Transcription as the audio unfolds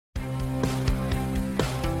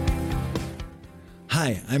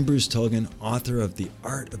Hi, I'm Bruce Tolgan, author of The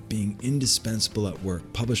Art of Being Indispensable at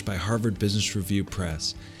Work, published by Harvard Business Review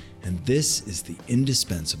Press. And this is The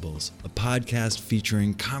Indispensables, a podcast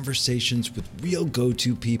featuring conversations with real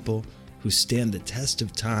go-to people who stand the test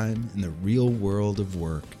of time in the real world of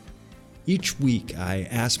work. Each week, I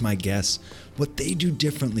ask my guests what they do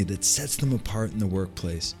differently that sets them apart in the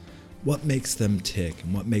workplace, what makes them tick,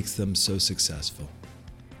 and what makes them so successful.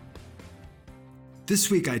 This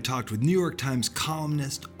week, I talked with New York Times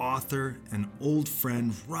columnist, author, and old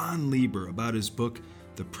friend Ron Lieber about his book,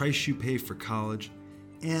 The Price You Pay for College,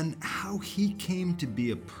 and how he came to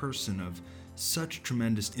be a person of such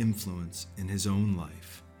tremendous influence in his own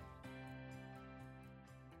life.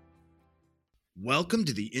 Welcome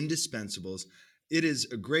to The Indispensables. It is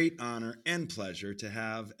a great honor and pleasure to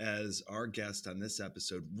have as our guest on this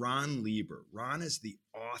episode, Ron Lieber. Ron is the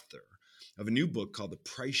author of a new book called The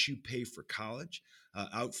Price You Pay for College,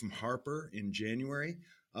 out from Harper in January.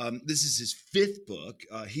 This is his fifth book.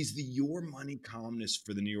 He's the Your Money columnist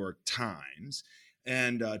for the New York Times.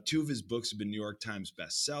 And two of his books have been New York Times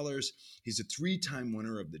bestsellers. He's a three-time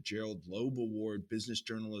winner of the Gerald Loeb Award, business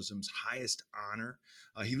journalism's highest honor.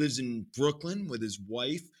 He lives in Brooklyn with his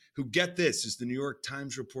wife, who, get this, is the New York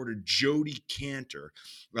Times reporter Jodi Kantor.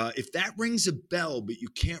 If that rings a bell, but you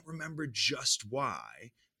can't remember just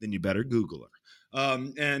why, then you better Google her.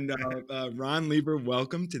 Ron Lieber,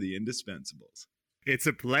 welcome to The Indispensables. It's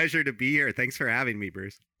a pleasure to be here. Thanks for having me,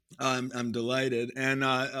 Bruce. I'm delighted. And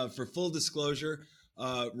for full disclosure,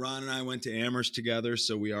 Ron and I went to Amherst together,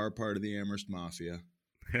 so we are part of the Amherst Mafia.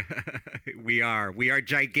 We are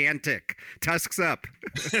gigantic. Tusks up.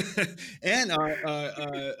 And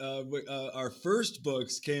our first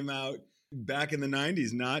books came out back in the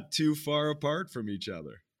 90s, not too far apart from each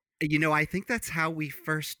other. You know, I think that's how we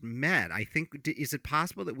first met. I think, is it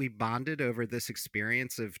possible that we bonded over this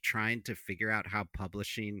experience of trying to figure out how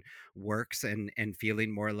publishing works and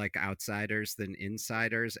feeling more like outsiders than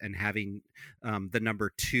insiders, and having the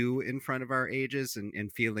number 2 in front of our ages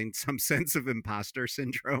and feeling some sense of imposter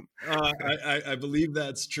syndrome? I believe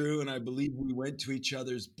that's true. And I believe we went to each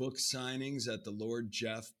other's book signings at the Lord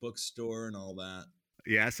Jeff bookstore and all that.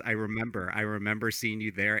 Yes, I remember. I remember seeing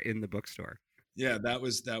you there in the bookstore. Yeah, that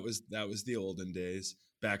was the olden days,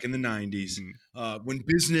 back in the 90s, when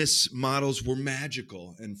business models were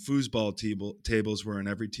magical and foosball tables were in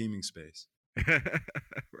every teaming space.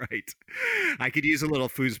 Right. I could use a little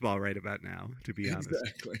foosball right about now, to be honest.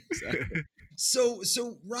 Exactly. So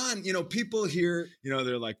Ron, people here,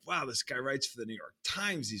 they're like, wow, this guy writes for the New York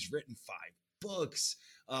Times. He's written 5 books.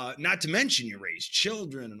 Not to mention you raise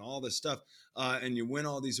children and all this stuff, and you win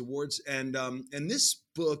all these awards. And this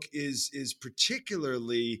book is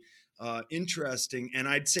particularly interesting, and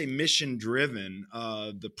I'd say mission driven.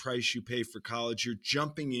 The Price You Pay for College. You're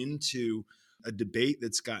jumping into a debate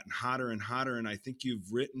that's gotten hotter and hotter, and I think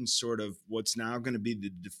you've written sort of what's now going to be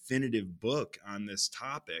the definitive book on this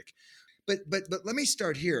topic. But let me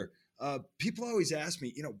start here. People always ask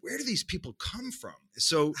me, where do these people come from?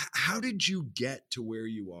 So how did you get to where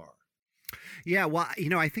you are? Yeah, well,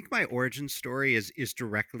 I think my origin story is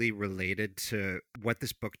directly related to what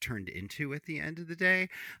this book turned into at the end of the day.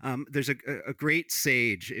 There's a great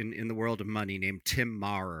sage in the world of money named Tim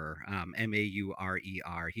Maurer, Maurer.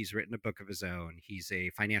 He's written a book of his own. He's a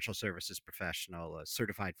financial services professional, a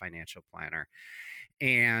certified financial planner.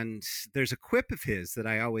 And there's a quip of his that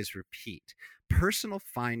I always repeat. Personal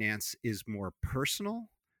finance is more personal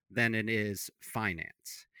than it is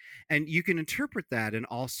finance. And you can interpret that in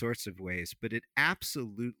all sorts of ways, but it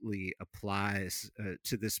absolutely applies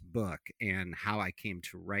to this book and how I came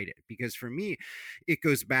to write it. Because for me, it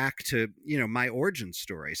goes back to, my origin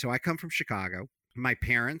story. So I come from Chicago. My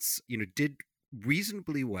parents, did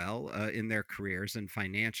reasonably well in their careers and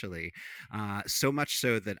financially, so much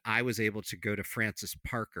so that I was able to go to Francis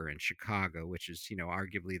Parker in Chicago, which is,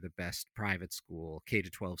 arguably the best private school,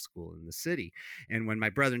 K-12 school in the city. And when my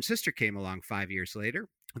brother and sister came along 5 years later,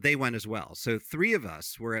 they went as well. So 3 of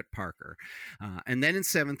us were at Parker. And then in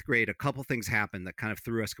 7th grade, a couple things happened that kind of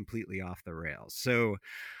threw us completely off the rails. So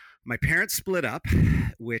my parents split up,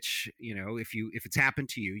 which, if it's happened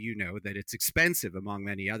to you, you know that it's expensive among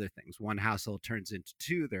many other things. One household turns into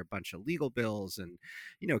 2, there are a bunch of legal bills, and,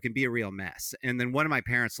 it can be a real mess. And then one of my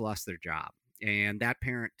parents lost their job. And that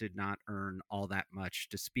parent did not earn all that much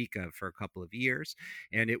to speak of for a couple of years.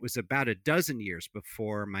 And it was about a dozen years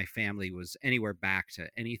before my family was anywhere back to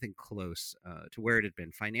anything close to where it had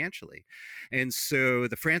been financially. And so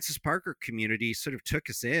the Francis Parker community sort of took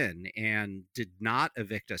us in and did not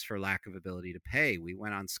evict us for lack of ability to pay. We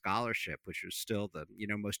went on scholarship, which was still the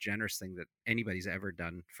most generous thing that anybody's ever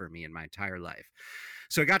done for me in my entire life.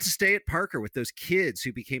 So I got to stay at Parker with those kids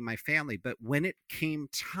who became my family. But when it came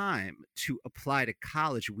time to apply to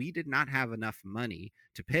college, we did not have enough money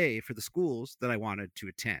to pay for the schools that I wanted to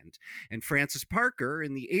attend. And Francis Parker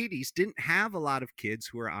in the 80s didn't have a lot of kids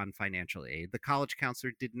who were on financial aid. The college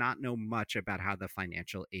counselor did not know much about how the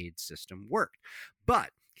financial aid system worked. But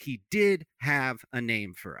he did have a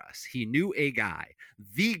name for us. He knew a guy,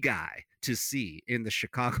 the guy to see in the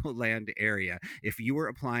Chicagoland area if you were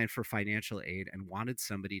applying for financial aid and wanted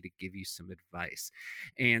somebody to give you some advice.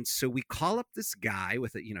 And so we call up this guy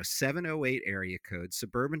with a 708 area code,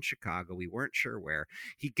 suburban Chicago. We weren't sure where.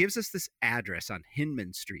 He gives us this address on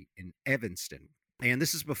Hinman Street in Evanston. And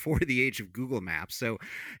this is before the age of Google Maps. So,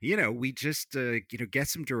 we just, get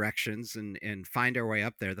some directions and find our way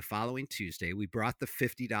up there. The following Tuesday, we brought the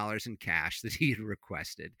 $50 in cash that he had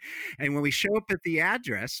requested. And when we show up at the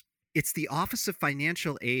address, it's the Office of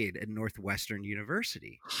Financial Aid at Northwestern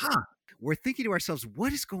University. Huh. We're thinking to ourselves,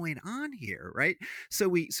 what is going on here, right? So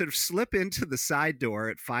we sort of slip into the side door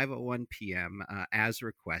at 5:01 p.m. As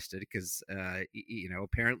requested, because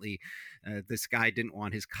apparently this guy didn't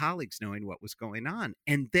want his colleagues knowing what was going on.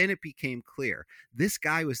 And then it became clear this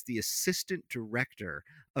guy was the assistant director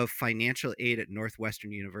of financial aid at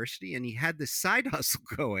Northwestern University, and he had this side hustle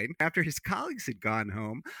going after his colleagues had gone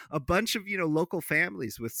home. A bunch of local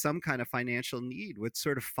families with some kind of financial need would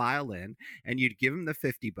sort of file in, and you'd give him the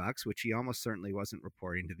 $50, which he almost certainly wasn't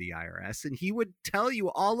reporting to the IRS, and he would tell you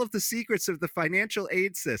all of the secrets of the financial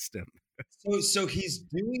aid system. So he's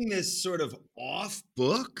doing this sort of off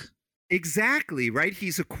book? Exactly, right?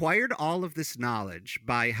 He's acquired all of this knowledge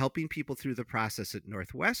by helping people through the process at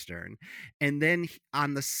Northwestern. And then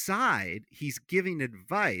on the side, he's giving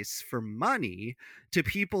advice for money to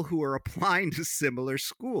people who are applying to similar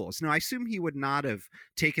schools. Now, I assume he would not have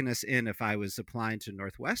taken us in if I was applying to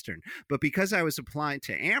Northwestern, but because I was applying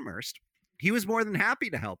to Amherst, he was more than happy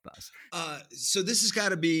to help us. So this has got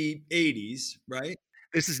to be 80s, right?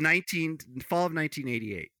 This is fall of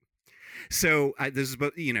 1988. So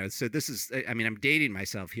this is, I'm dating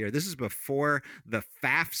myself here. This is before the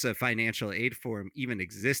FAFSA financial aid form even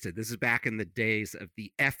existed. This is back in the days of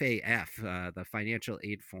the FAF, the financial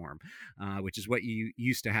aid form, which is what you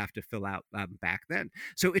used to have to fill out back then.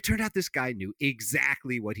 So it turned out this guy knew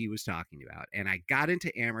exactly what he was talking about. And I got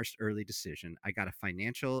into Amherst early decision. I got a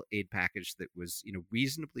financial aid package that was,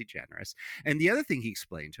 reasonably generous. And the other thing he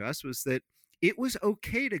explained to us was that it was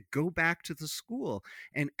okay to go back to the school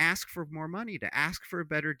and ask for more money, to ask for a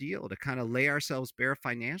better deal, to kind of lay ourselves bare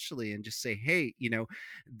financially and just say, hey,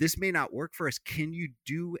 this may not work for us. Can you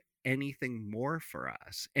do anything more for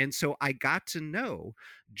us? And so I got to know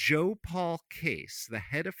Joe Paul Case, the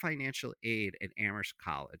head of financial aid at Amherst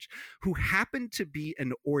College, who happened to be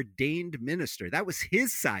an ordained minister. That was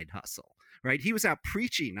his side hustle, right? He was out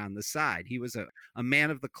preaching on the side. He was a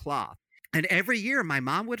man of the cloth. And every year my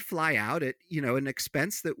mom would fly out at, an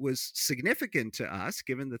expense that was significant to us,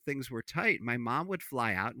 given that things were tight. My mom would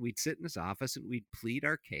fly out and we'd sit in his office and we'd plead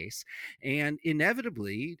our case. And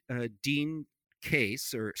inevitably, Dean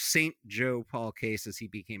Case, or Saint Joe Paul Case, as he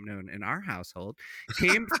became known in our household,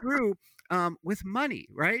 came through with money,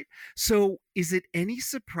 right? So is it any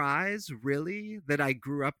surprise, really, that I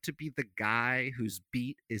grew up to be the guy whose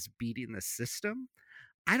beat is beating the system?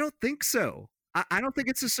 I don't think so. I don't think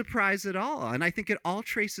it's a surprise at all. And I think it all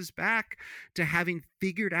traces back to having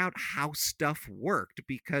figured out how stuff worked,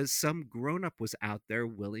 because some grown-up was out there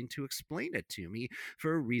willing to explain it to me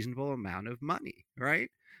for a reasonable amount of money, right?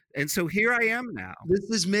 And so here I am now. This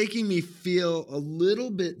is making me feel a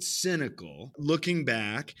little bit cynical looking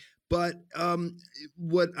back. But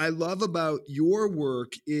what I love about your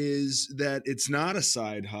work is that it's not a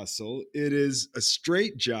side hustle. It is a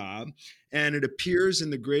straight job, and it appears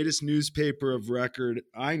in the greatest newspaper of record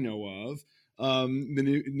I know of,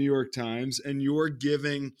 the New York Times, and you're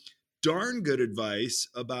giving darn good advice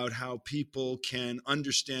about how people can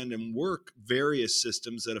understand and work various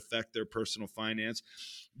systems that affect their personal finance.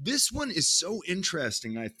 This one is so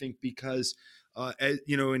interesting, I think, because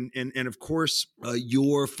and of course,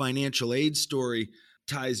 your financial aid story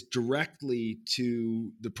ties directly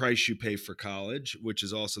to the price you pay for college, which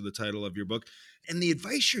is also the title of your book. And the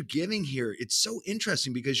advice you're giving here, it's so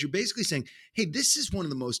interesting because you're basically saying, hey, this is one of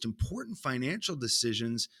the most important financial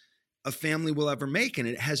decisions a family will ever make. And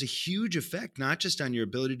it has a huge effect, not just on your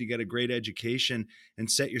ability to get a great education and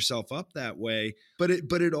set yourself up that way, but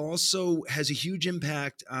it also has a huge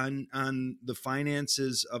impact on the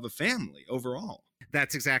finances of a family overall.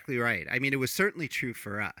 That's exactly right. I mean, it was certainly true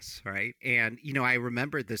for us, right? And I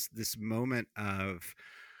remember this moment of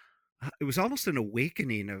it was almost an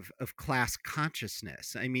awakening of class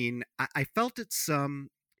consciousness. I mean, I felt it some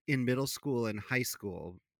in middle school and high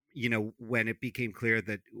school, when it became clear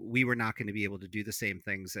that we were not going to be able to do the same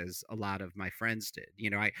things as a lot of my friends did.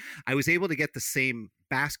 I was able to get the same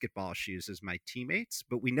basketball shoes as my teammates,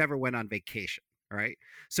 but we never went on vacation. Right.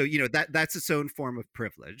 So, that's its own form of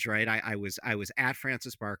privilege, right? I was at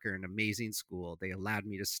Francis Barker, an amazing school. They allowed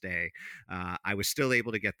me to stay. I was still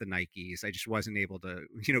able to get the Nikes. I just wasn't able to,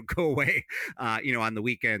 go away, on the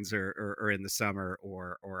weekends or in the summer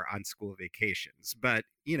or on school vacations. But,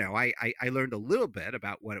 I learned a little bit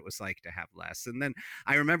about what it was like to have less. And then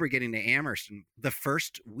I remember getting to Amherst, and the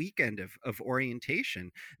first weekend of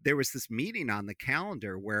orientation, there was this meeting on the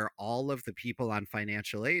calendar where all of the people on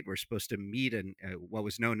financial aid were supposed to meet in what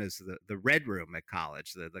was known as the Red Room at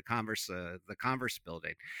college, the Converse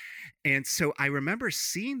building. And so I remember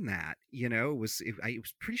seeing that. I was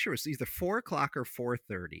pretty sure it was either 4 o'clock or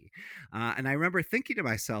 4:30, and I remember thinking to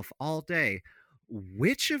myself all day,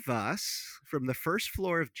 which of us from the first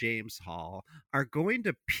floor of James Hall are going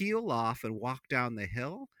to peel off and walk down the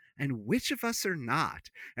hill, and which of us are not?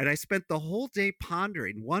 And I spent the whole day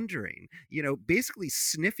pondering, wondering, basically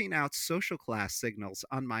sniffing out social class signals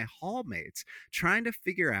on my hallmates, trying to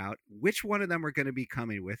figure out which one of them were going to be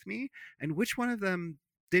coming with me and which one of them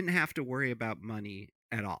didn't have to worry about money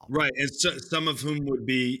at all. Right. And so, some of whom would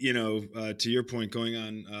be, to your point, going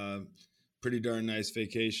on pretty darn nice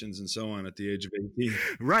vacations and so on at the age of 18.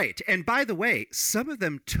 Right. And by the way, some of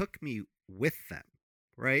them took me with them.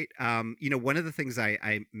 Right. One of the things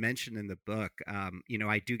I mentioned in the book,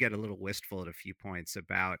 I do get a little wistful at a few points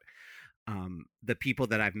about the people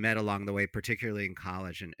that I've met along the way, particularly in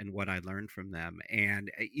college, and what I learned from them.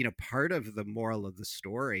 And, part of the moral of the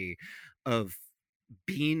story of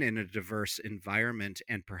being in a diverse environment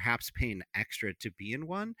and perhaps paying extra to be in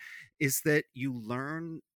one is that you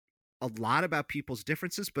learn a lot about people's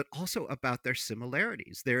differences, but also about their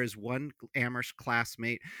similarities. There is one Amherst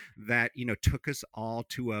classmate that, took us all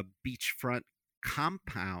to a beachfront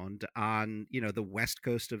compound on, the west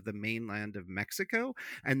coast of the mainland of Mexico.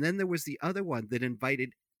 And then there was the other one that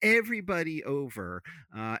invited everybody over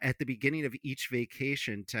at the beginning of each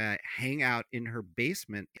vacation to hang out in her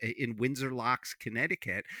basement in Windsor Locks,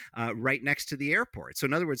 Connecticut, right next to the airport. So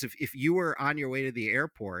in other words, if you were on your way to the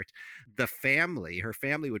airport, her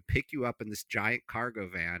family would pick you up in this giant cargo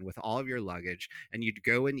van with all of your luggage, and you'd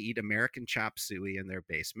go and eat American chop suey in their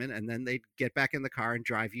basement, and then they'd get back in the car and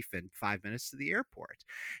drive you 5 minutes to the airport.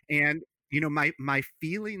 And my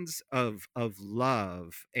feelings of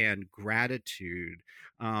love and gratitude,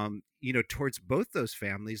 towards both those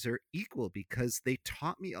families are equal, because they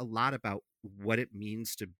taught me a lot about what it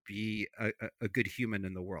means to be a good human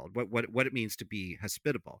in the world, what it means to be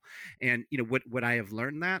hospitable. And what I have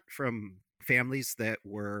learned that from families that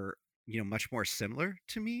were, much more similar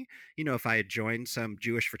to me. If I had joined some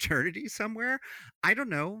Jewish fraternity somewhere, I don't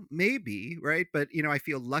know, maybe, right? But I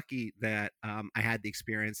feel lucky that I had the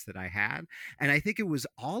experience that I had, and I think it was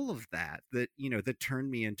all of that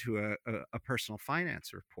turned me into a personal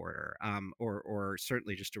finance reporter, or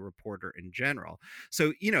certainly just a reporter in general.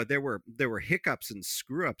 So there were hiccups and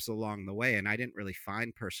screw ups along the way, and I didn't really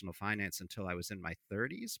find personal finance until I was in my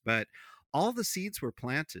 30s, but all the seeds were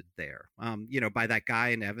planted there, by that guy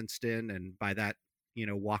in Evanston, and by that,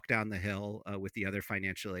 walk down the hill with the other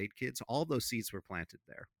financial aid kids. All those seeds were planted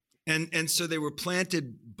there. And so they were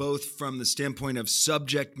planted both from the standpoint of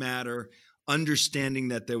subject matter, understanding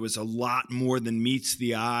that there was a lot more than meets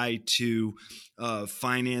the eye to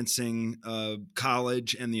financing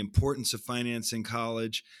college and the importance of financing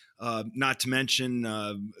college. Not to mention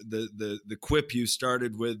the quip you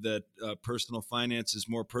started with, that personal finance is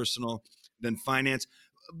more personal than finance,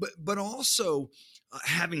 but also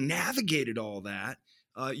having navigated all that,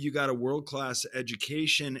 you got a world-class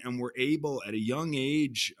education and were able at a young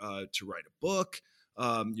age to write a book,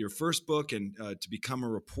 your first book, and to become a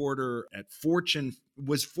reporter at Fortune.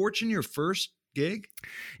 Was Fortune your first gig?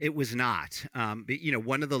 It was not. But,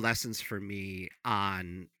 one of the lessons for me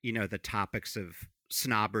on, the topics of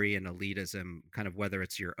snobbery and elitism, kind of whether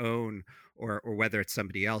it's your own or whether it's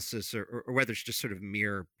somebody else's, or whether it's just sort of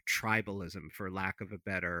mere tribalism, for lack of a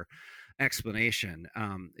better explanation,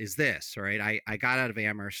 is this, right? I got out of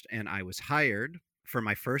Amherst and I was hired for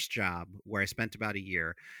my first job, where I spent about a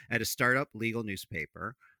year at a startup legal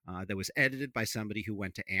newspaper. that was edited by somebody who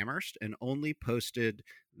went to Amherst and only posted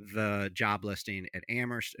the job listing at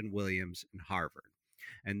Amherst and Williams and Harvard.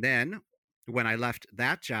 And then when I left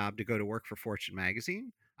that job to go to work for Fortune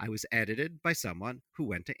magazine, I was edited by someone who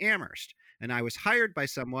went to Amherst. And I was hired by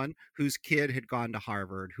someone whose kid had gone to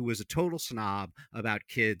Harvard, who was a total snob about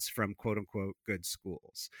kids from quote unquote good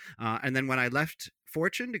schools. And then when I left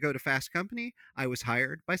Fortune to go to Fast Company, I was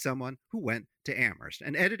hired by someone who went to Amherst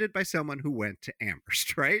and edited by someone who went to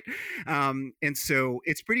Amherst, right? And so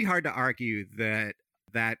it's pretty hard to argue that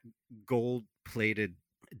that gold plated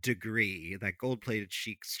degree, that gold plated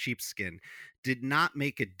sheepskin, did not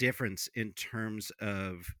make a difference in terms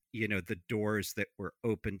of, the doors that were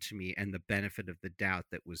open to me and the benefit of the doubt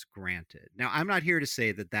that was granted. Now, I'm not here to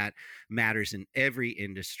say that that matters in every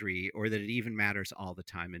industry or that it even matters all the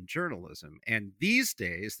time in journalism. And these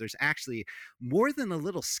days, there's actually more than a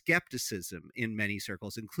little skepticism in many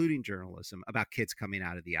circles, including journalism, about kids coming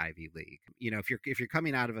out of the Ivy League. If you're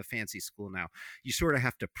coming out of a fancy school now, you sort of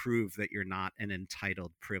have to prove that you're not an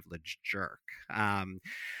entitled, privileged jerk.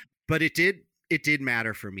 But it did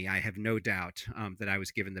matter for me. I have no doubt that I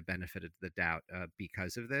was given the benefit of the doubt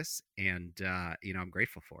because of this, and I'm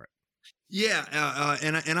grateful for it. Yeah,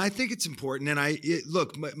 and I think it's important. And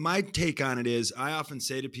look, my take on it is, I often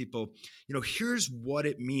say to people, here's what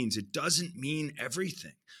it means. It doesn't mean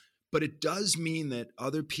everything, but it does mean that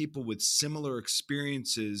other people with similar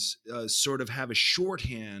experiences sort of have a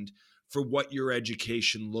shorthand for what your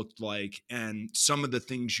education looked like, and some of the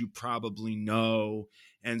things you probably know,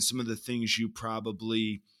 and some of the things you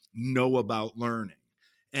probably know about learning,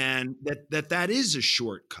 and that is a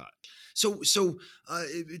shortcut. So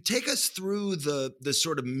take us through the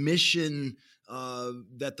sort of mission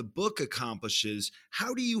that the book accomplishes.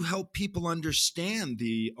 How do you help people understand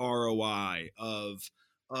the ROI of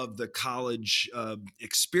the college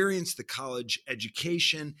experience, the college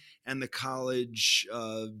education, and the college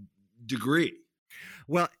degree?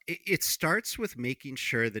 Well, it starts with making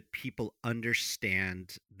sure that people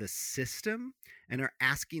understand the system and are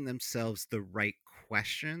asking themselves the right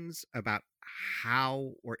questions about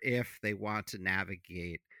how or if they want to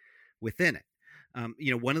navigate within it.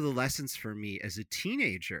 One of the lessons for me as a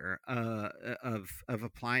teenager of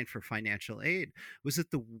applying for financial aid was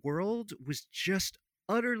that the world was just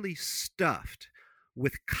utterly stuffed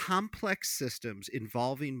with complex systems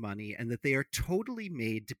involving money, and that they are totally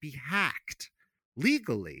made to be hacked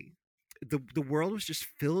legally. The world was just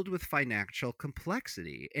filled with financial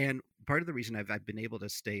complexity, and part of the reason I've been able to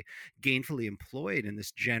stay gainfully employed in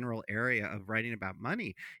this general area of writing about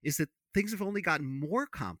money is that things have only gotten more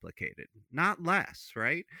complicated, not less,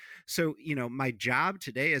 right? So, my job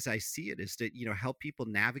today, as I see it, is to, help people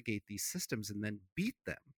navigate these systems and then beat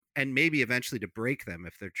them, and maybe eventually to break them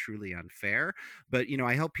if they're truly unfair. But,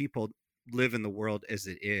 I help people live in the world as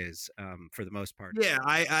it is, for the most part. Yeah,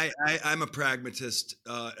 I'm a pragmatist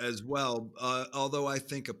as well, although I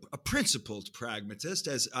think a principled pragmatist,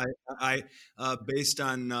 as I based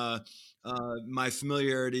on my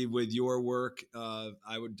familiarity with your work,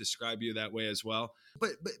 I would describe you that way as well.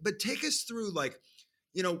 But take us through, like,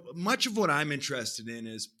 much of what I'm interested in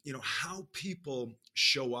is, how people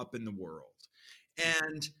show up in the world,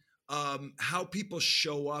 and how people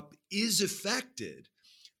show up is affected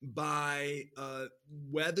by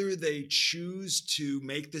whether they choose to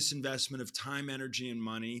make this investment of time, energy, and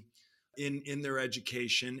money in their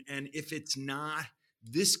education. And if it's not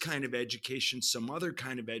this kind of education, some other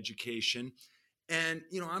kind of education. And,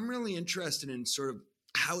 I'm really interested in sort of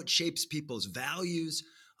how it shapes people's values,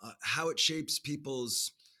 how it shapes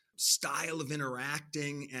people's style of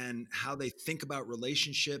interacting, and how they think about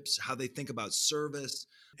relationships, how they think about service,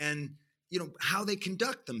 and, how they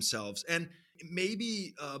conduct themselves. And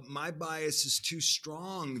maybe my bias is too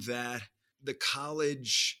strong, that the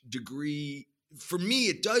college degree, for me,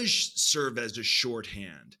 it does serve as a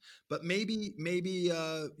shorthand. But maybe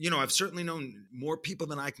I've certainly known more people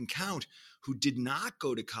than I can count who did not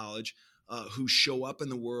go to college, who show up in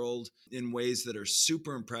the world in ways that are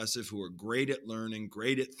super impressive, who are great at learning,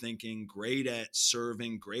 great at thinking, great at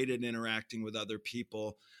serving, great at interacting with other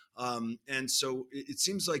people. And so it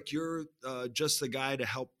seems like you're just the guy to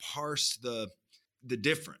help parse the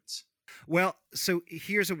difference. Well, so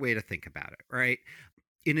here's a way to think about it, right?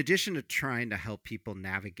 In addition to trying to help people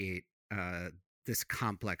navigate this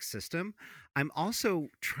complex system, I'm also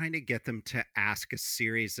trying to get them to ask a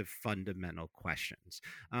series of fundamental questions.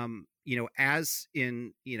 As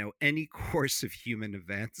in, any course of human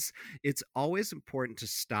events, it's always important to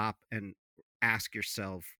stop and ask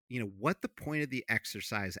yourself, what the point of the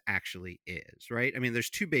exercise actually is, right? I mean, there's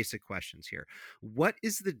two basic questions here. What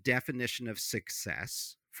is the definition of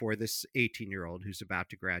success for this 18-year-old who's about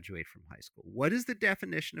to graduate from high school. What is the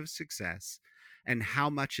definition of success and how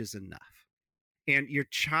much is enough? And your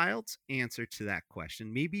child's answer to that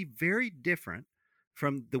question may be very different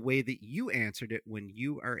from the way that you answered it when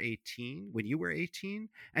you were 18.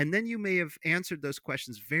 And then you may have answered those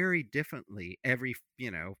questions very differently every,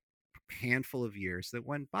 handful of years that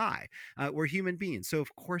went by. We're human beings. So,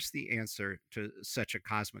 of course, the answer to such a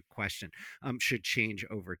cosmic question should change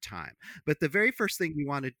over time. But the very first thing you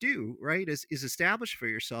want to do, right, is establish for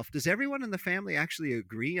yourself, does everyone in the family actually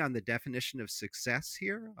agree on the definition of success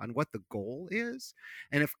here, on what the goal is?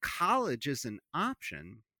 And if college is an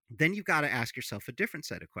option, then you've got to ask yourself a different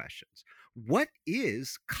set of questions. What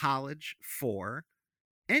is college for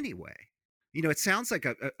anyway? It sounds like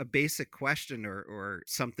a basic question or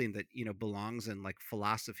something that, belongs in like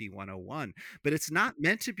philosophy 101, but it's not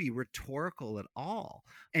meant to be rhetorical at all.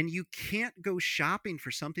 And you can't go shopping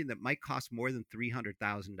for something that might cost more than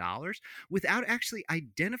 $300,000 without actually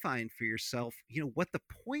identifying for yourself, what the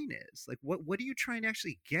point is. Like, what are you trying to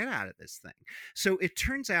actually get out of this thing? So it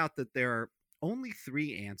turns out that there are only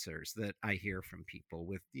three answers that I hear from people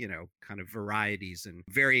with, kind of varieties and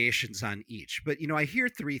variations on each. But, I hear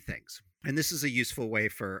three things. And this is a useful way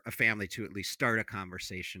for a family to at least start a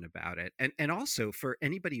conversation about it. And also for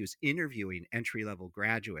anybody who's interviewing entry-level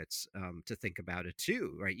graduates to think about it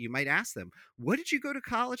too, right? You might ask them, what did you go to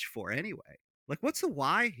college for anyway? Like, what's the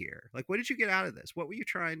why here? Like, what did you get out of this? What were you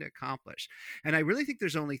trying to accomplish? And I really think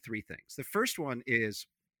there's only three things. The first one is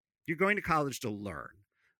you're going to college to learn,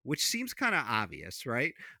 which seems kind of obvious,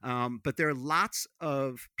 right? But there are lots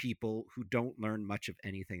of people who don't learn much of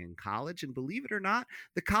anything in college. And believe it or not,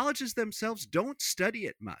 the colleges themselves don't study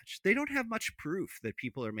it much. They don't have much proof that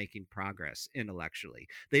people are making progress intellectually.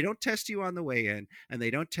 They don't test you on the way in and they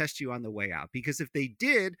don't test you on the way out. Because if they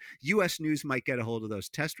did, US News might get a hold of those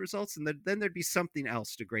test results and then there'd be something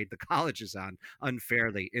else to grade the colleges on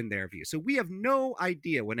unfairly in their view. So we have no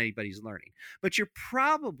idea when anybody's learning. But you're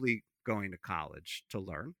probably going to college to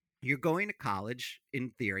learn. You're going to college,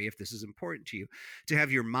 in theory, if this is important to you, to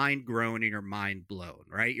have your mind grown and your mind blown,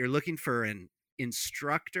 right? You're looking for an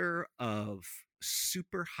instructor of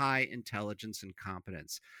super high intelligence and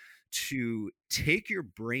competence to take your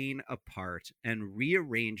brain apart and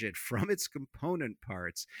rearrange it from its component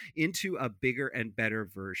parts into a bigger and better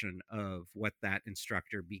version of what that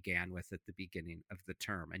instructor began with at the beginning of the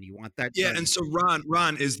term. And you want that Yeah, done. and so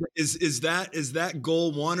Ron, is that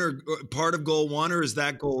goal one or part of goal one, or is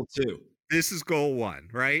that goal two? This is goal one,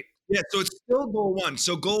 right? Yeah, so it's still goal one.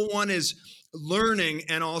 So goal one is learning,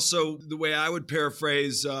 and also the way I would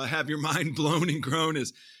paraphrase have your mind blown and grown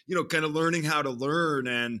is, kind of learning how to learn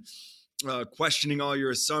and questioning all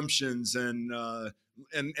your assumptions and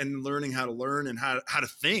learning how to learn and how to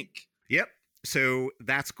think. Yep. So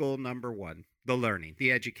that's goal number one, the learning,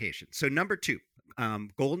 the education. So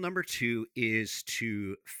goal number two is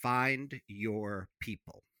to find your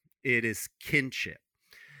people. It is kinship.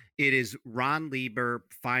 It is Ron Lieber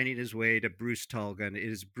finding his way to Bruce Tulgan. It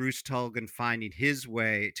is Bruce Tulgan finding his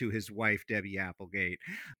way to his wife, Debbie Applegate.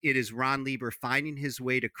 It is Ron Lieber finding his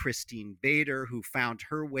way to Christine Bader, who found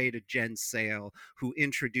her way to Jen Sale, who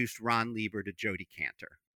introduced Ron Lieber to Jodi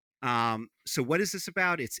Cantor. So what is this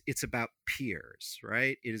about? It's about peers,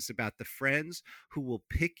 right? It is about the friends who will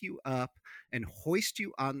pick you up and hoist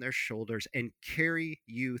you on their shoulders and carry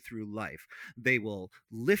you through life. They will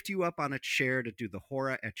lift you up on a chair to do the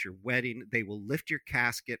hora at your wedding. They will lift your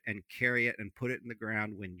casket and carry it and put it in the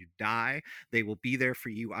ground when you die. They will be there for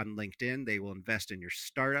you on LinkedIn. They will invest in your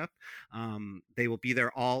startup. They will be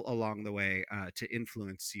there all along the way to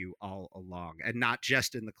influence you all along, and not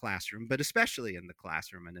just in the classroom, but especially in the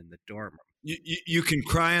classroom and in the dorm room. You can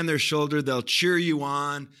cry on their shoulder. They'll cheer you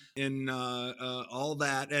on and all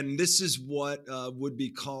that. And this is what would be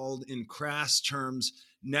called in crass terms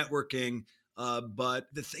networking. But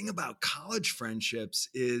the thing about college friendships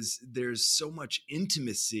is there's so much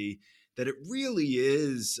intimacy that it really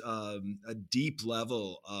is a deep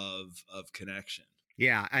level of connection.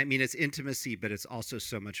 Yeah, I mean, it's intimacy, but it's also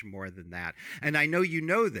so much more than that. And I know you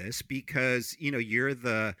know this because, you're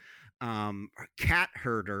the cat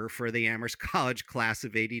herder for the Amherst College class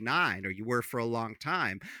of '89, or you were for a long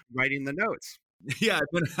time, writing the notes. Yeah,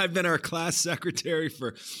 I've been our class secretary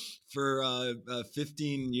for for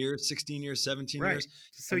 15 years, 16 years, 17 Right. years.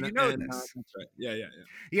 So And, you know and this. that's right. Yeah, yeah, yeah.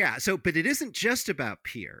 Yeah, so but it isn't just about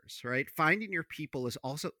peers, right? Finding your people is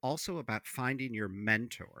also about finding your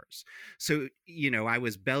mentors. So, I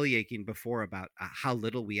was belly aching before about how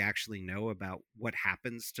little we actually know about what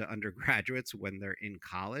happens to undergraduates when they're in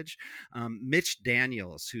college. Mitch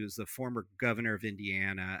Daniels, who's the former governor of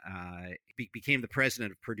Indiana, became the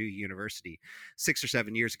president of Purdue University 6 or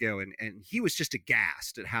 7 years ago, and he was just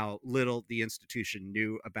aghast at how little the institution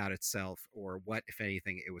knew about itself or what, if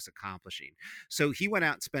anything, it was accomplishing. So he went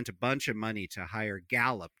out and spent a bunch of money to hire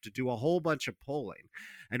Gallup to do a whole bunch of polling.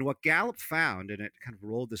 And what Gallup found, and it kind of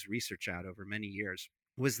rolled this research out over many years,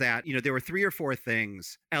 was that there were three or four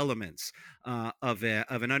elements of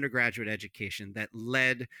an undergraduate education that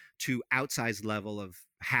led to outsized level of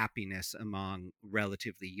happiness among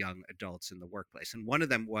relatively young adults in the workplace, and one of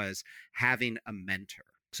them was having a mentor.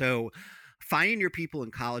 So finding your people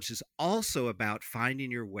in college is also about finding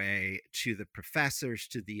your way to the professors,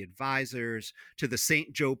 to the advisors, to the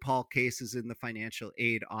St. Joe Paul cases in the financial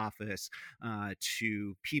aid office,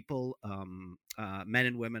 to people, men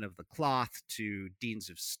and women of the cloth, to deans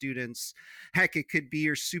of students. Heck, it could be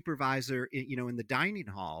your supervisor, in the dining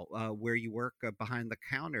hall where you work behind the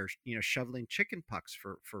counter, shoveling chicken pucks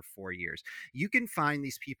for 4 years. You can find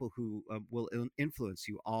these people who will influence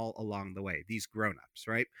you all along the way, these grown-ups,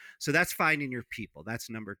 right? So that's finding your people. That's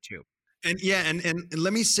number two. And yeah, and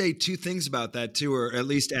let me say two things about that too, or at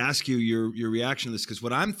least ask you your reaction to this, because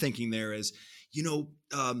what I'm thinking there is, you know,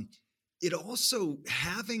 it also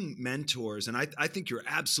having mentors, and I think you're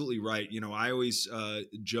absolutely right. I always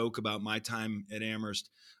joke about my time at Amherst,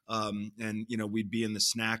 and we'd be in the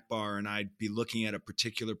snack bar, and I'd be looking at a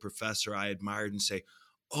particular professor I admired and say,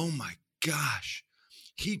 "Oh my gosh,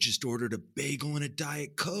 he just ordered a bagel and a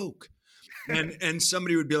Diet Coke." And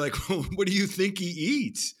somebody would be like, well, what do you think he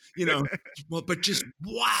eats? Well, but just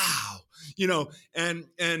wow,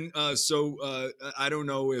 so I don't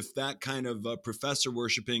know if that kind of professor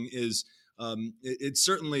worshiping is it's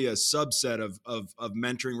certainly a subset of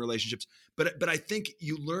mentoring relationships, but I think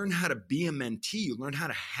you learn how to be a mentee, you learn how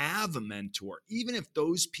to have a mentor, even if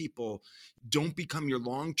those people don't become your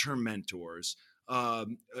long-term mentors.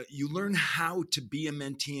 You learn how to be a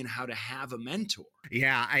mentee and how to have a mentor.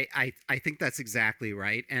 Yeah, I think that's exactly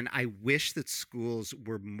right. And I wish that schools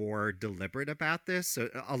were more deliberate about this. So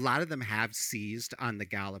a lot of them have seized on the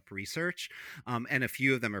Gallup research, and a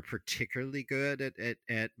few of them are particularly good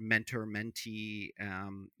at mentor-mentee,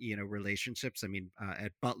 relationships. I mean,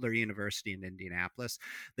 at Butler University in Indianapolis,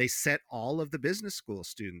 they set all of the business school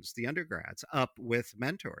students, the undergrads, up with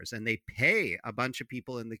mentors, and they pay a bunch of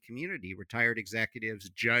people in the community, retired executives,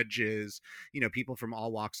 judges, people from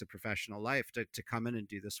all walks of professional life to come in and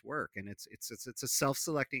do this work. And it's a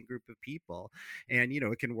self-selecting group of people, and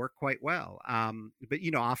it can work quite well. But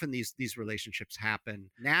often these relationships happen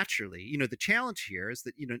naturally. The challenge here is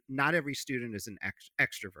that not every student is an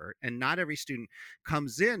extrovert, and not every student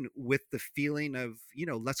comes in with the feeling of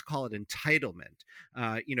let's call it entitlement,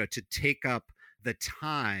 to take up the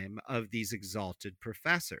time of these exalted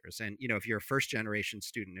professors. And if you're a first generation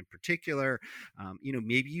student in particular,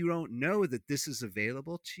 maybe you don't know that this is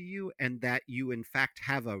available to you, and that you in fact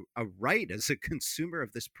have a right as a consumer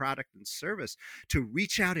of this product and service to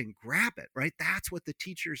reach out and grab it, right? That's what the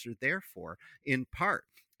teachers are there for, in part.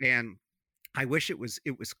 And I wish it was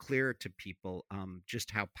clear to people just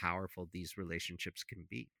how powerful these relationships can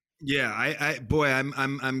be. Yeah, boy,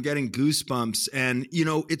 I'm getting goosebumps, and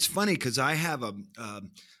it's funny because I have a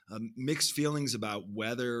mixed feelings about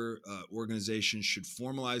whether organizations should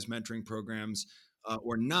formalize mentoring programs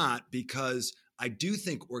or not, because I do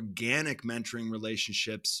think organic mentoring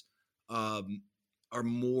relationships um, are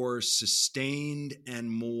more sustained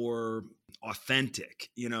and more authentic,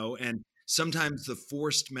 and sometimes the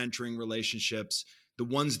forced mentoring relationships, the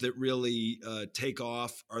ones that really take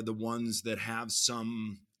off, are the ones that have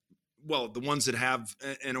the ones that have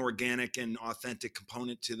an organic and authentic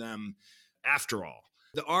component to them. After all,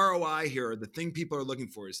 the ROI here, the thing people are looking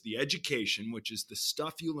for, is the education, which is the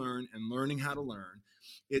stuff you learn and learning how to learn.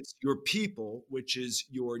 It's your people, which is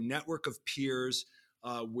your network of peers,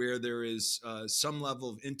 where there is some level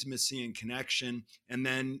of intimacy and connection, and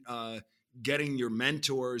then getting your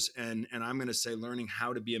mentors, and I'm going to say learning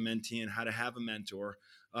how to be a mentee and how to have a mentor.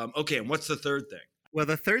 Okay, and what's the third thing? Well,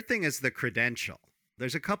 the third thing is the credential.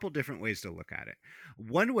 There's a couple different ways to look at it.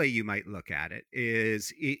 One way you might look at it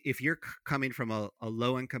is if you're coming from a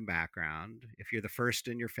low income background, if you're the first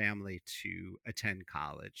in your family to attend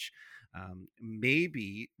college,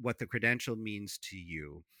 maybe what the credential means to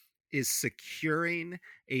you is securing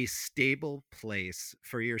a stable place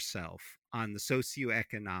for yourself on the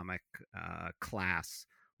socioeconomic class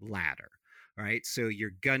ladder. Right. So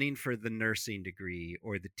you're gunning for the nursing degree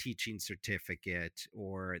or the teaching certificate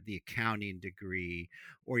or the accounting degree,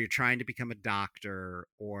 or you're trying to become a doctor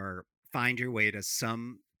or find your way to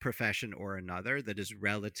some profession or another that is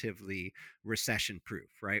relatively recession proof,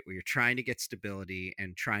 right? Where you're trying to get stability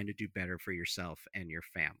and trying to do better for yourself and your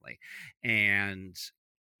family. And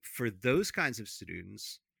for those kinds of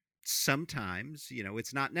students, sometimes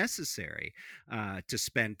it's not necessary to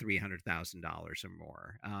spend $300,000 or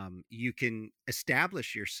more. You can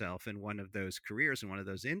establish yourself in one of those careers in one of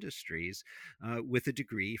those industries with a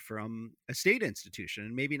degree from a state institution,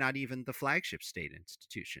 and maybe not even the flagship state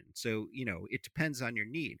institution. So it depends on your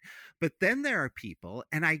need. But then there are people,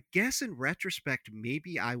 and I guess in retrospect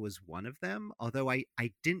maybe I was one of them, although I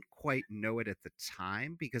didn't quite know it at the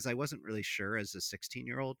time because I wasn't really sure as a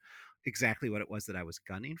 16-year-old exactly what it was that I was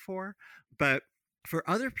gunning for. But for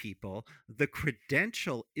other people, the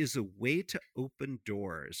credential is a way to open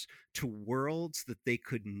doors to worlds that they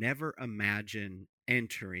could never imagine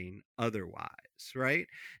entering otherwise, right?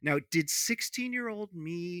 Now, did 16-year-old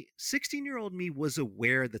me was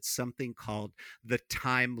aware that something called the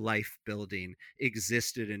Time Life Building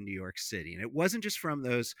existed in New York City. And it wasn't just from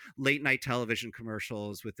those late night television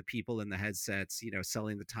commercials with the people in the headsets,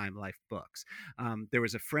 selling the Time Life books. There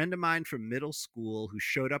was a friend of mine from middle school who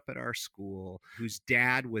showed up at our school, whose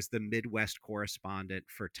dad was the Midwest correspondent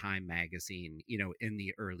for Time magazine, in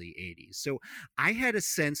the early 80s. So I had a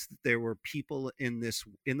sense that there were people in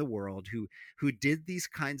the world who did these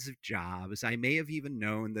kinds of jobs. I may have even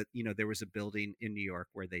known that, there was a building in New York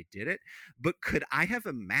where they did it. But could I have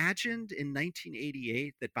imagined in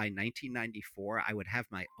 1988 that by 1994 I would have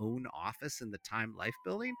my own office in the Time Life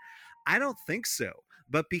Building? I don't think so.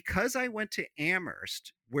 But because I went to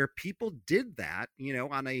Amherst, where people did that,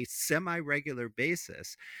 on a semi-regular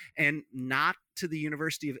basis, and not to the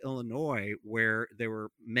University of Illinois, where there were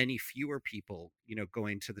many fewer people,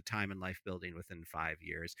 going to the Time and Life Building within 5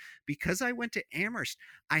 years, because I went to Amherst,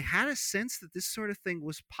 I had a sense that this sort of thing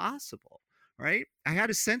was possible. Right. I had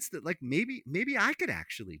a sense that like maybe I could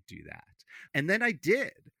actually do that. And then I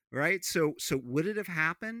did. Right. So would it have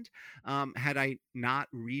happened had I not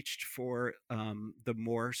reached for the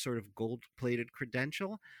more sort of gold plated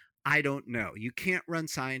credential? I don't know. You can't run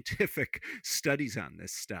scientific studies on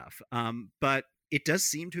this stuff. But it does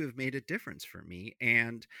seem to have made a difference for me.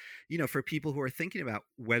 And, for people who are thinking about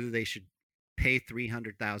whether they should pay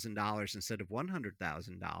 $300,000 instead of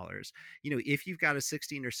 $100,000, if you've got a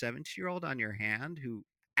 16 or 17-year-old on your hand who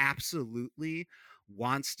absolutely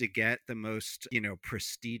wants to get the most,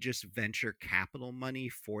 prestigious venture capital money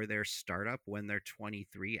for their startup when they're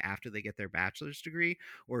 23 after they get their bachelor's degree,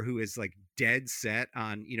 or who is like dead set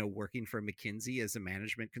on, working for McKinsey as a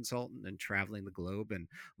management consultant and traveling the globe and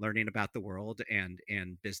learning about the world and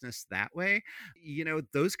business that way,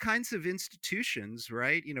 those kinds of institutions,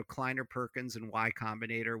 right? Kleiner Perkins and Y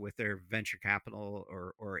Combinator with their venture capital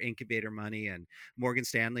or incubator money, and Morgan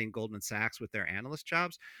Stanley and Goldman Sachs with their analyst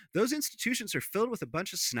jobs. Those institutions are filled with a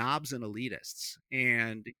bunch of snobs and elitists.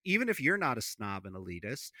 And even if you're not a snob and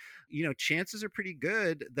elitist, chances are pretty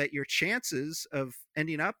good that your chances of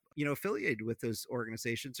ending up, affiliated with those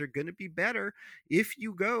organizations are going to be better if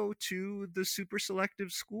you go to the super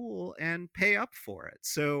selective school and pay up for it.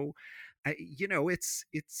 So, it's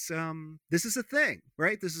this is a thing,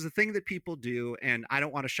 right? This is a thing that people do, and I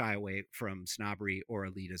don't want to shy away from snobbery or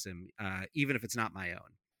elitism, even if it's not my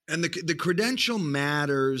own. And the credential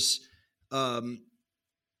matters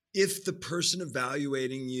if the person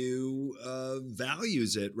evaluating you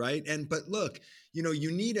values it, right? But look,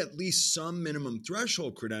 you need at least some minimum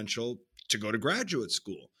threshold credential to go to graduate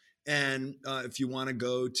school. And if you want to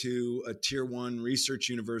go to a tier 1 research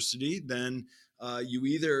university, then you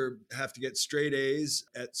either have to get straight A's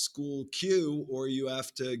at school Q, or you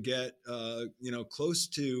have to get close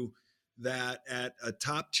to that at a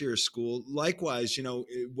top tier school. Likewise,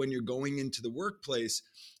 when you're going into the workplace,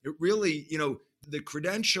 it really, the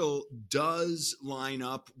credential does line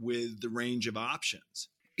up with the range of options.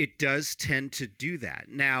 It does tend to do that.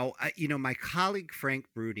 Now, my colleague Frank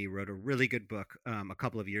Bruni wrote a really good book a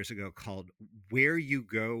couple of years ago called "Where You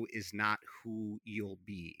Go Is Not Who You'll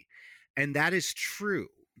Be," and that is true.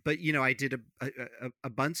 But I did a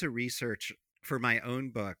bunch of research for my own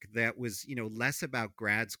book that was less about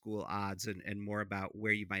grad school odds and more about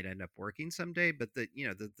where you might end up working someday. But the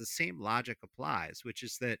same logic applies, which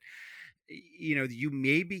is that you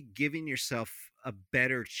may be giving yourself a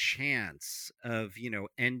better chance of,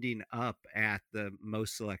 ending up at the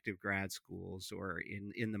most selective grad schools or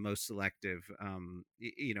in the most selective,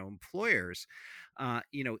 employers,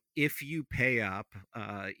 if you pay up,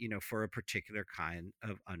 for a particular kind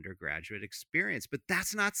of undergraduate experience. But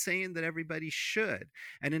that's not saying that everybody should.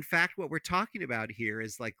 And in fact, what we're talking about here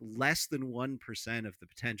is like less than 1% of the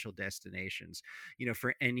potential destinations,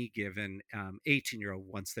 for any given 18-year-old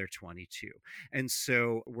once they're 22. And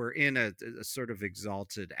so we're in a sort of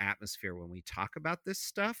exalted atmosphere when we talk about this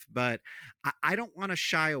stuff, but I don't want to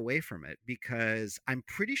shy away from it because I'm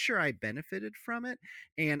pretty sure I benefited from it.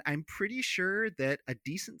 And I'm pretty sure that a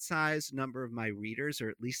decent sized number of my readers are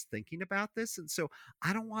at least thinking about this. And so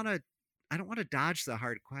I don't want to I don't want to dodge the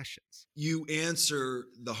hard questions. You answer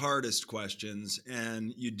the hardest questions,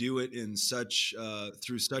 and you do it in such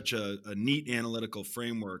through such a neat analytical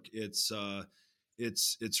framework. It's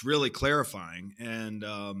really clarifying. And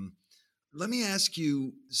let me ask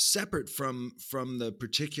you, separate from the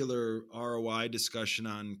particular ROI discussion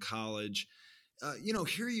on college,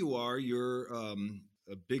 here you are. You're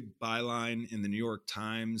a big byline in the New York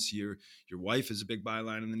Times. Your wife is a big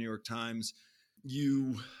byline in the New York Times.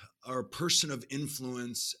 You are a person of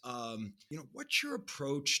influence. What's your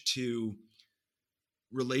approach to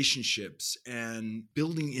relationships and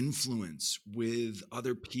building influence with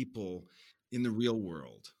other people in the real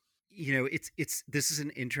world? It's this is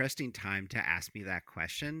an interesting time to ask me that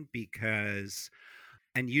question because,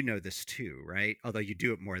 and you know this too, right? Although you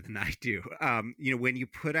do it more than I do. When you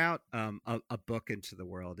put out a book into the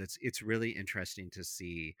world, it's really interesting to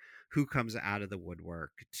see who comes out of the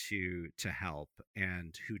woodwork to help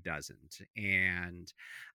and who doesn't. And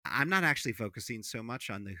I'm not actually focusing so much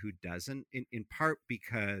on the who doesn't, in part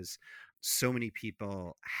because so many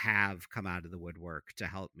people have come out of the woodwork to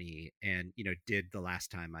help me and did the last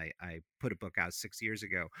time I put a book out 6 years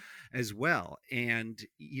ago as well. And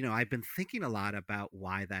I've been thinking a lot about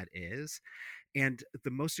why that is. And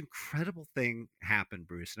the most incredible thing happened,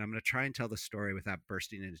 Bruce, and I'm going to try and tell the story without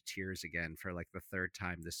bursting into tears again for like the third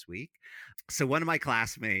time this week. So one of my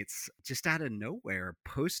classmates just out of nowhere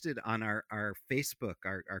posted on our Facebook,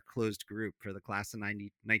 our closed group for the class of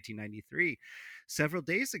 1993 several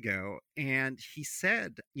days ago. And he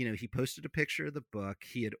said, he posted a picture of the book.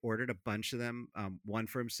 He had ordered a bunch of them, one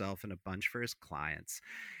for himself and a bunch for his clients.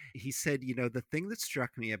 He said, the thing that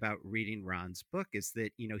struck me about reading Ron's book is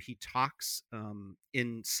that, he talks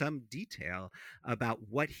in some detail about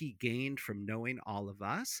what he gained from knowing all of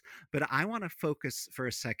us. But I want to focus for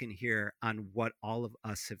a second here on what all of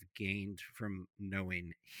us have gained from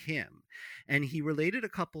knowing him. And he related a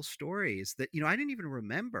couple stories that, I didn't even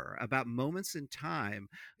remember, about moments in time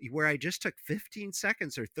where I just took 15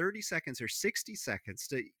 seconds or 30 seconds or 60 seconds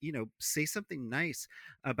to, say something nice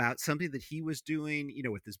about something that he was doing,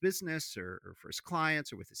 with his business or for his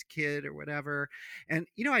clients or with his kid or whatever. And,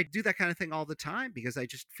 I do that kind of thing all the time because I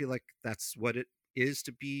just feel like that's what it is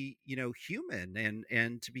to be, human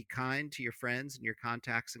and to be kind to your friends and your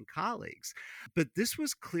contacts and colleagues. But this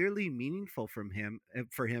was clearly meaningful for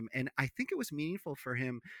him. And I think it was meaningful for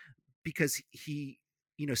him because he,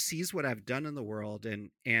 sees what I've done in the world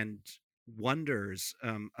and wonders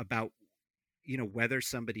about whether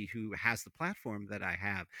somebody who has the platform that I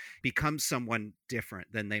have becomes someone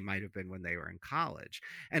different than they might have been when they were in college.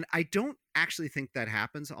 And I don't actually think that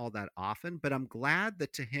happens all that often, but I'm glad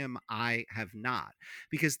that to him I have not.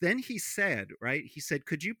 Because then he said, right, he said,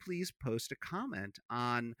 could you please post a comment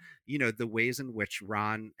on, the ways in which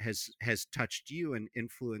Ron has touched you and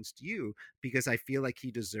influenced you, because I feel like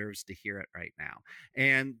he deserves to hear it right now.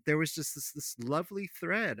 And there was just this lovely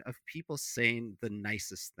thread of people saying the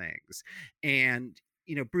nicest things. And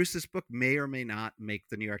Bruce, this book may or may not make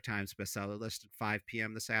the New York Times bestseller list at 5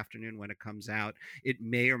 p.m. this afternoon when it comes out. It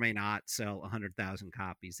may or may not sell 100,000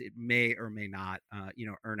 copies. It may or may not,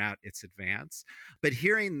 earn out its advance. But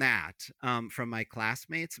hearing that from my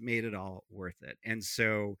classmates made it all worth it. And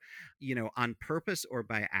so, on purpose or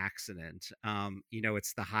by accident,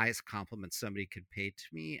 it's the highest compliment somebody could pay to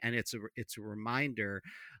me, and it's a reminder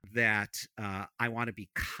that I want to be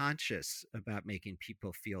conscious about making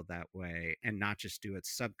people feel that way and not just do it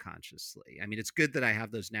subconsciously. I mean, it's good that I have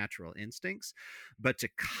those natural instincts, but to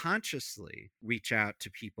consciously reach out to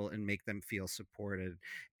people and make them feel supported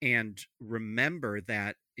and remember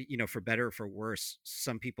that, for better or for worse,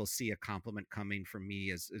 some people see a compliment coming from me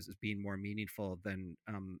as being more meaningful than,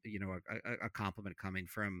 a compliment coming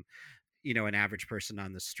from an average person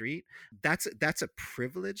on the street. That's a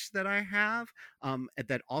privilege that I have,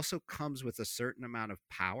 that also comes with a certain amount of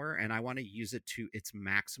power, and I want to use it to its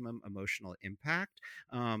maximum emotional impact,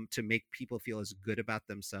 to make people feel as good about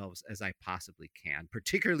themselves as I possibly can,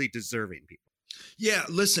 particularly deserving people. Yeah,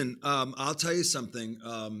 listen, I'll tell you something.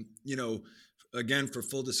 Again, for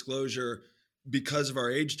full disclosure, because of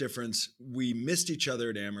our age difference, we missed each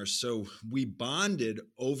other at Amherst. So we bonded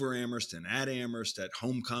over Amherst and at Amherst at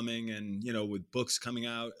homecoming and, with books coming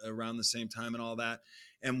out around the same time and all that.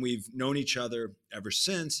 And we've known each other ever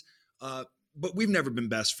since. But we've never been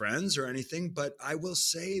best friends or anything. But I will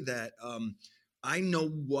say that I know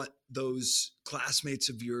what those classmates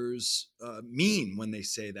of yours mean when they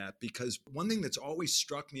say that, because one thing that's always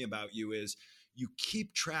struck me about you is you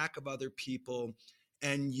keep track of other people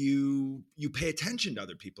and you pay attention to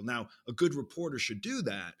other people. Now, a good reporter should do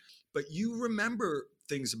that, but you remember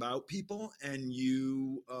things about people, and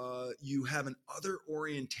you have an other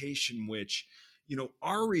orientation, which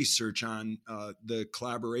our research on the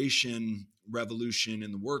collaboration revolution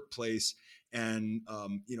in the workplace, and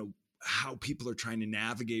how people are trying to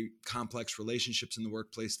navigate complex relationships in the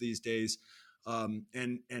workplace these days,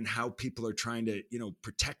 and how people are trying to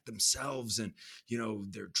protect themselves, and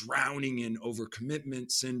they're drowning in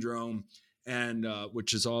overcommitment syndrome, and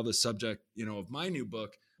which is all the subject of my new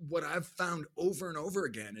book. What I've found over and over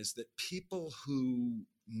again is that people who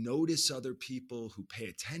notice other people, who pay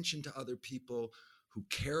attention to other people, who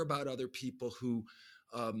care about other people,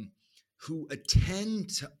 um, who attend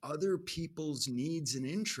to other people's needs and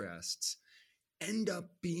interests, end up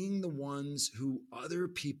being the ones who other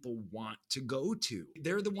people want to go to.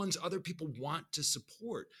 They're the ones other people want to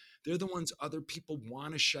support. They're the ones other people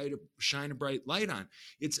want to shine a bright light on.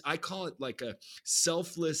 I call it like a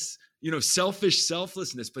selfless, selfish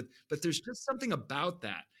selflessness, but there's just something about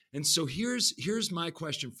that. And so here's my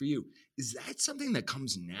question for you. Is that something that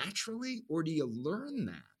comes naturally, or do you learn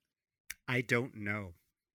that? I don't know.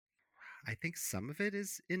 I think some of it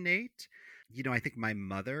is innate. I think my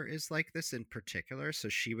mother is like this in particular. So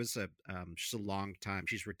she's a long time.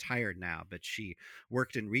 She's retired now, but she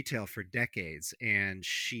worked in retail for decades, and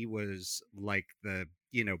she was like the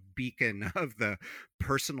beacon of the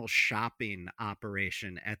personal shopping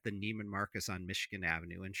operation at the Neiman Marcus on Michigan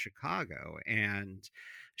Avenue in Chicago. And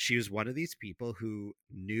she was one of these people who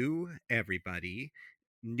knew everybody,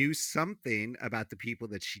 knew something about the people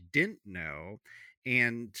that she didn't know,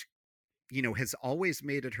 and has always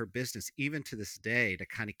made it her business, even to this day, to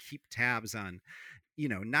kind of keep tabs on,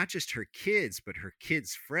 not just her kids, but her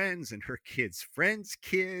kids' friends and her kids' friends'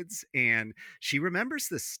 kids. And she remembers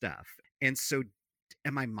this stuff. And so,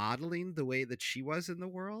 am I modeling the way that she was in the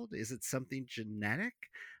world? Is it something genetic?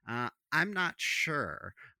 I'm not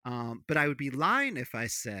sure. But I would be lying if I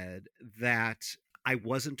said that I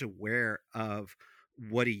wasn't aware of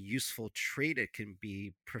what a useful trait it can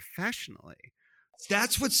be professionally.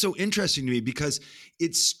 That's what's so interesting to me, because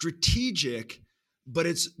it's strategic, but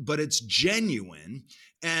it's genuine,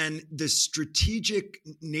 and the strategic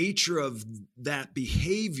nature of that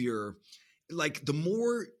behavior, like the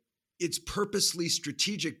more it's purposely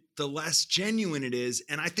strategic, the less genuine it is,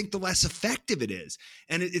 and I think the less effective it is,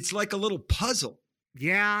 and it's like a little puzzle.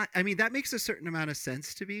 Yeah, I mean that makes a certain amount of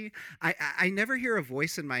sense to me. I never hear a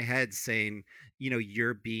voice in my head saying,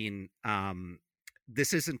 you're being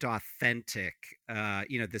this isn't authentic.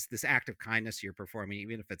 This act of kindness you're performing,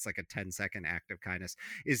 even if it's like a 10-second act of kindness,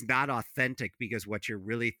 is not authentic, because what you're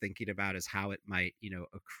really thinking about is how it might,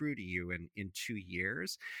 accrue to you in 2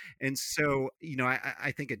 years. And so,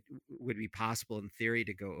 I think it would be possible in theory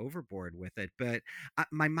to go overboard with it, but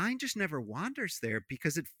my mind just never wanders there,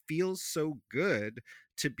 because it feels so good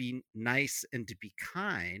to be nice and to be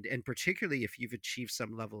kind, and particularly if you've achieved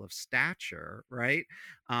some level of stature, right?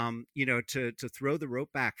 To throw the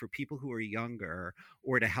rope back for people who are younger,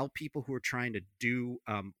 or to help people who are trying to do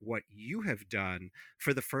what you have done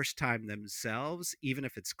for the first time themselves, even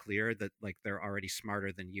if it's clear that like they're already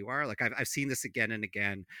smarter than you are. Like I've seen this again and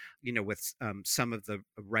again, with some of the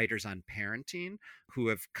writers on parenting who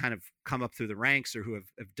have kind of come up through the ranks, or who have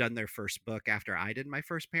done their first book after I did my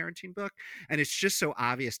first parenting book. And it's just so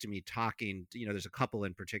obvious to me talking, there's a couple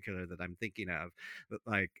in particular that I'm thinking of, that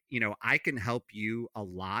like, I can help you a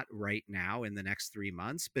lot right now in the next 3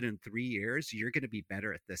 months, but in 3 years, you're going to be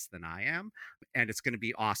better at this than I am. And it's going to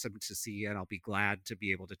be awesome to see. And I'll be glad to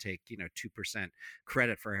be able to take, 2%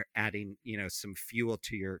 credit for adding, some fuel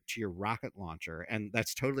to your rocket launcher. And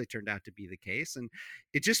that's totally turned out to be the case. And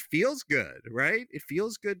it just feels good, right? It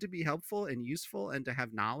feels good to be helpful and useful, and to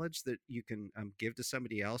have knowledge that you can give to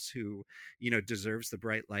somebody else who, deserves the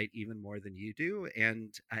bright light even more than you do.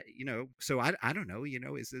 And, so I don't know,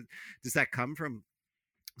 does that come from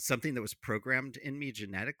something that was programmed in me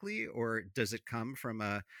genetically, or does it come from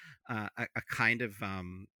a kind of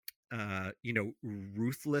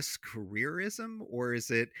ruthless careerism, or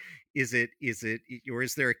or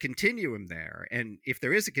is there a continuum there? And if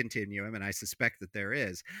there is a continuum, and I suspect that there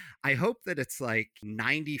is, I hope that it's like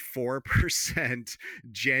 94%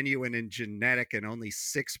 genuine and genetic and only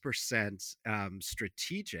 6%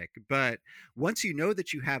 strategic. But once you know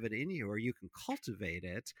that you have it in you, or you can cultivate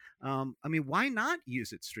it, I mean, why not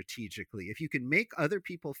use it strategically? If you can make other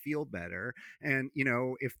people feel better, and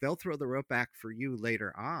if they'll throw the rope back for you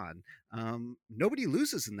later on, nobody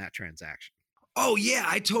loses in that transaction. Oh yeah,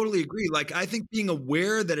 I totally agree. Like I think being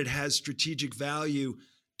aware that it has strategic value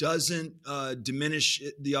doesn't diminish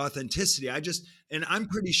the authenticity. And I'm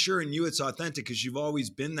pretty sure in you it's authentic because you've always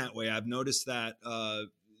been that way. I've noticed that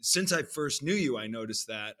since I first knew you. I noticed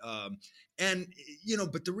that, and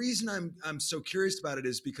but the reason I'm so curious about it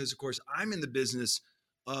is because, of course, I'm in the business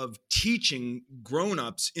of teaching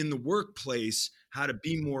grown-ups in the workplace how to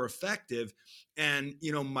be more effective. And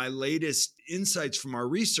my latest insights from our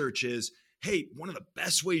research is, hey, one of the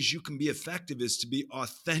best ways you can be effective is to be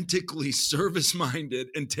authentically service minded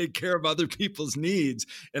and take care of other people's needs.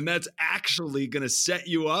 And that's actually going to set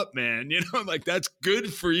you up, man. Like that's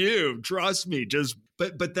good for you. Trust me.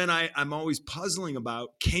 But then I'm always puzzling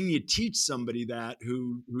about, can you teach somebody that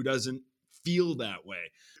who doesn't feel that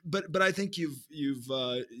way? But I think I'm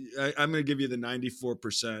going to give you the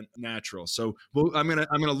 94% natural. So I'm going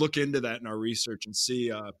to look into that in our research and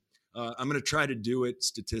see. I'm going to try to do it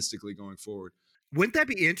statistically going forward. Wouldn't that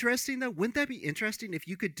be interesting though? Wouldn't that be interesting if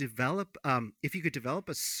you could develop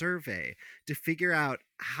a survey to figure out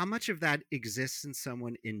how much of that exists in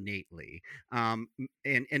someone innately, and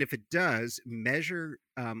if it does, measure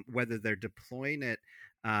whether they're deploying it,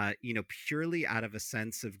 purely out of a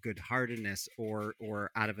sense of good-heartedness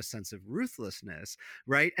or out of a sense of ruthlessness,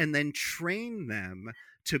 right? And then train them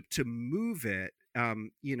to move it,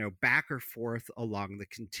 back or forth along the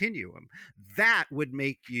continuum. That would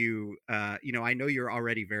make you, I know you're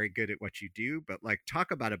already very good at what you do, but like,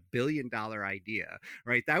 talk about $1 billion idea,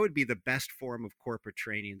 right? That would be the best form of corporate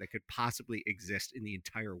training that could possibly exist in the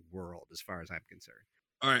entire world, as far as I'm concerned.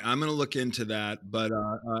 All right, I'm going to look into that, but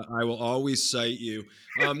I will always cite you.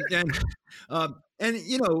 I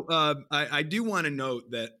do want to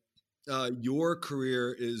note that your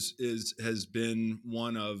career has been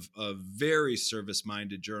one of very service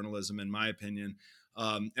minded journalism, in my opinion,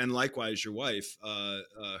 and likewise your wife.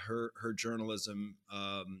 Her journalism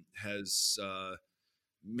has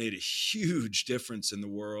made a huge difference in the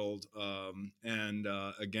world. And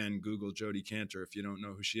again, Google Jodi Cantor if you don't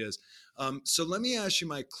know who she is. So let me ask you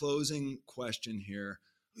my closing question here.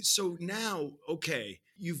 So now, okay,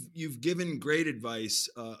 you've given great advice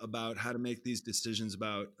about how to make these decisions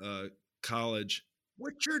about college.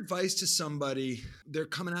 What's your advice to somebody? They're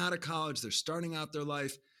coming out of college, they're starting out their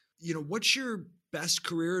life. What's your best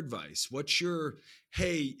career advice? What's your,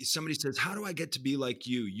 hey, somebody says, how do I get to be like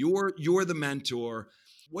you? You're the mentor.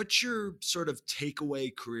 What's your sort of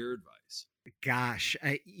takeaway career advice? Gosh,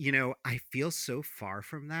 I feel so far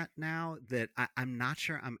from that now that I'm not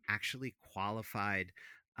sure I'm actually qualified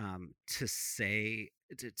to say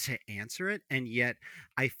to answer it, and yet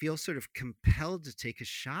I feel sort of compelled to take a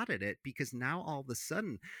shot at it, because now all of a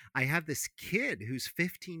sudden I have this kid who's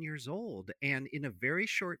 15 years old, and in a very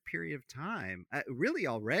short period of time, really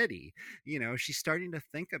already, she's starting to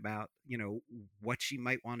think about what she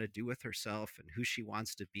might want to do with herself and who she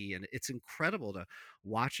wants to be, and it's incredible to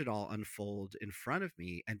watch it all unfold in front of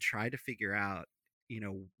me and try to figure out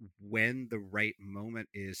when the right moment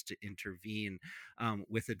is to intervene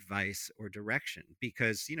with advice or direction,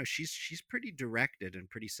 because she's pretty directed and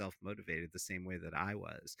pretty self-motivated the same way that I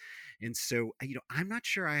was. And so I'm not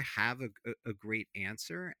sure I have a great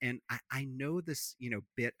answer, and I know this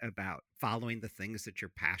bit about following the things that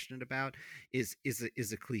you're passionate about is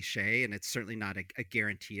a cliche, and it's certainly not a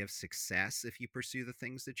guarantee of success if you pursue the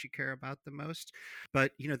things that you care about the most.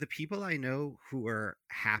 But the people I know who are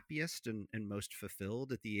happiest and most fulfilled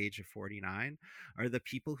at the age of 49 are the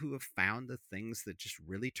people who have found the things that just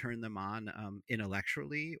really turn them on,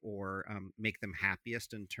 intellectually, or make them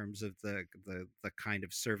happiest in terms of the kind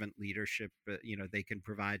of servant leadership they can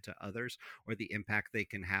provide to others, or the impact they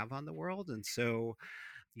can have on the world. And so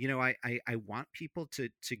I want people to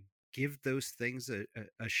give those things a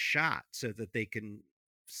shot, so that they can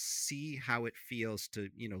see how it feels to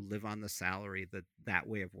live on the salary that that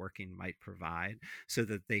way of working might provide, so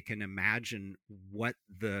that they can imagine what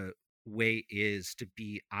the way is to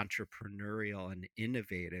be entrepreneurial and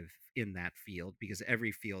innovative in that field, because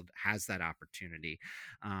every field has that opportunity.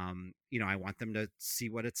 I want them to see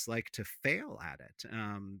what it's like to fail at it,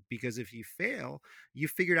 because if you fail, you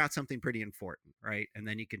figured out something pretty important, right? And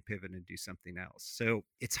then you can pivot and do something else. So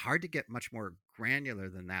it's hard to get much more granular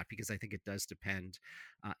than that, because I think it does depend,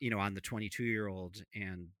 on the 22-year-old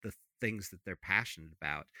and the things that they're passionate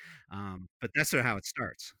about. But that's sort of how it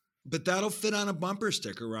starts. But that'll fit on a bumper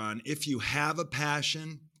sticker, Ron. If you have a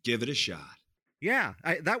passion, give it a shot. Yeah,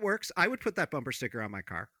 that works. I would put that bumper sticker on my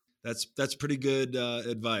car. That's pretty good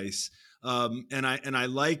advice, and I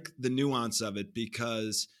like the nuance of it,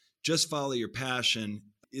 because just follow your passion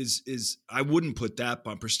is I wouldn't put that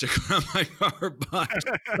bumper sticker on my car, but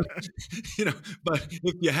but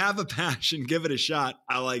if you have a passion, give it a shot.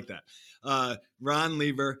 I like that. Ron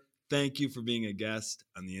Lieber, thank you for being a guest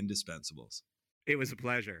on The Indispensables. It was a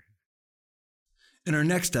pleasure. In our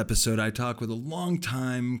next episode, I talk with a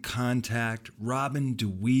longtime contact, Robin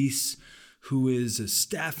DeWeese, who is a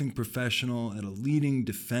staffing professional at a leading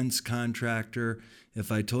defense contractor.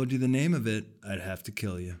 If I told you the name of it, I'd have to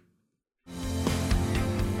kill you.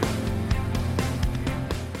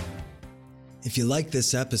 If you like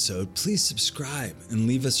this episode, please subscribe and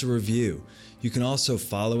leave us a review. You can also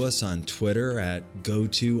follow us on Twitter at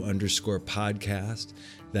 @goto_podcast.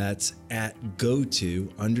 That's at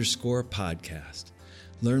 @goto_podcast.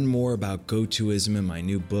 Learn more about go-toism in my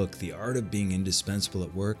new book, The Art of Being Indispensable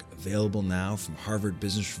at Work, available now from Harvard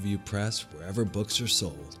Business Review Press, wherever books are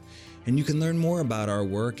sold. And you can learn more about our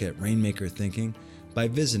work at Rainmaker Thinking by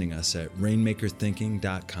visiting us at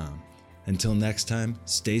rainmakerthinking.com. Until next time,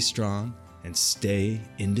 stay strong and stay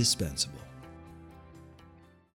indispensable.